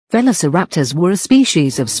Velociraptors were a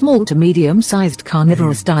species of small to medium-sized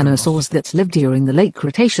carnivorous dinosaurs that lived during the late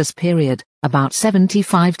Cretaceous period, about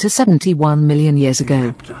 75 to 71 million years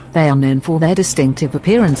ago. They are known for their distinctive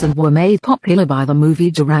appearance and were made popular by the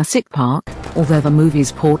movie Jurassic Park, although the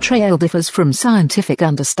movie's portrayal differs from scientific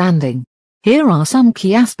understanding. Here are some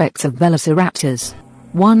key aspects of Velociraptors.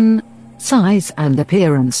 1. Size and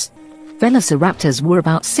appearance. Velociraptors were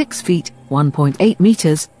about 6 feet, 1.8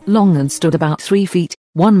 meters, long and stood about 3 feet,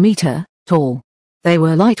 1 meter, tall. They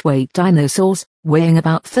were lightweight dinosaurs, weighing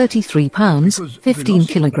about 33 pounds, 15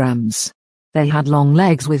 kilograms. They had long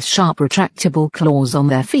legs with sharp retractable claws on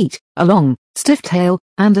their feet, a long, stiff tail,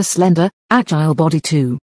 and a slender, agile body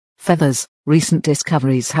too. Feathers. Recent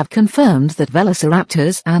discoveries have confirmed that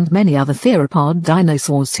Velociraptors and many other theropod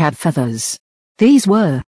dinosaurs had feathers. These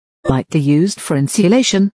were likely used for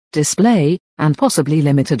insulation, display, and possibly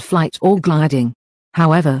limited flight or gliding.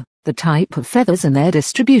 However, the type of feathers and their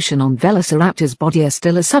distribution on Velociraptor's body are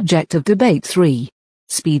still a subject of debate. 3.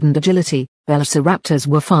 Speed and agility. Velociraptors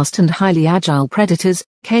were fast and highly agile predators,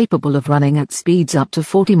 capable of running at speeds up to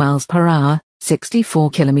 40 miles per hour,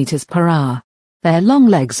 64 kilometers per hour. Their long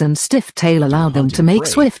legs and stiff tail allowed them to make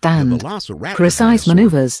swift and precise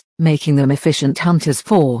maneuvers, making them efficient hunters.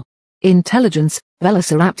 4. Intelligence.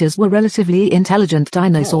 Velociraptors were relatively intelligent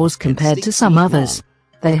dinosaurs compared to some others.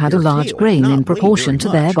 They had a large brain in proportion to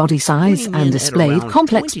their body size and displayed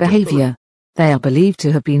complex behavior. They are believed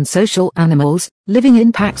to have been social animals, living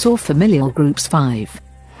in packs or familial groups. 5.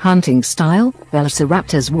 Hunting style.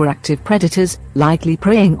 Velociraptors were active predators, likely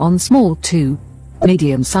preying on small to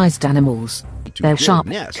medium-sized animals. Their sharp,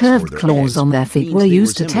 curved claws on their feet were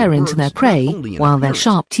used to tear into their prey, while their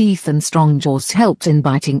sharp teeth and strong jaws helped in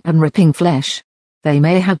biting and ripping flesh. They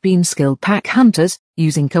may have been skilled pack hunters,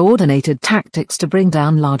 using coordinated tactics to bring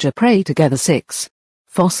down larger prey together. 6.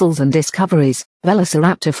 Fossils and discoveries.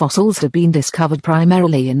 Velociraptor fossils have been discovered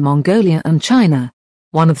primarily in Mongolia and China.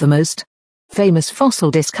 One of the most famous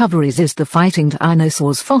fossil discoveries is the fighting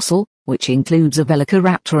dinosaurs fossil, which includes a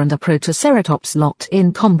Velociraptor and a Protoceratops locked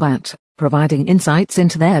in combat, providing insights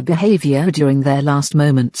into their behavior during their last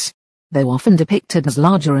moments. Though often depicted as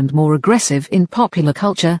larger and more aggressive in popular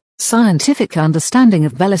culture, scientific understanding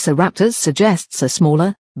of Velociraptors suggests a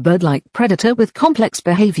smaller, bird-like predator with complex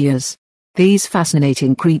behaviors. These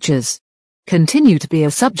fascinating creatures continue to be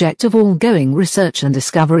a subject of ongoing research and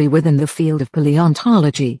discovery within the field of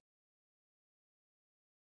paleontology.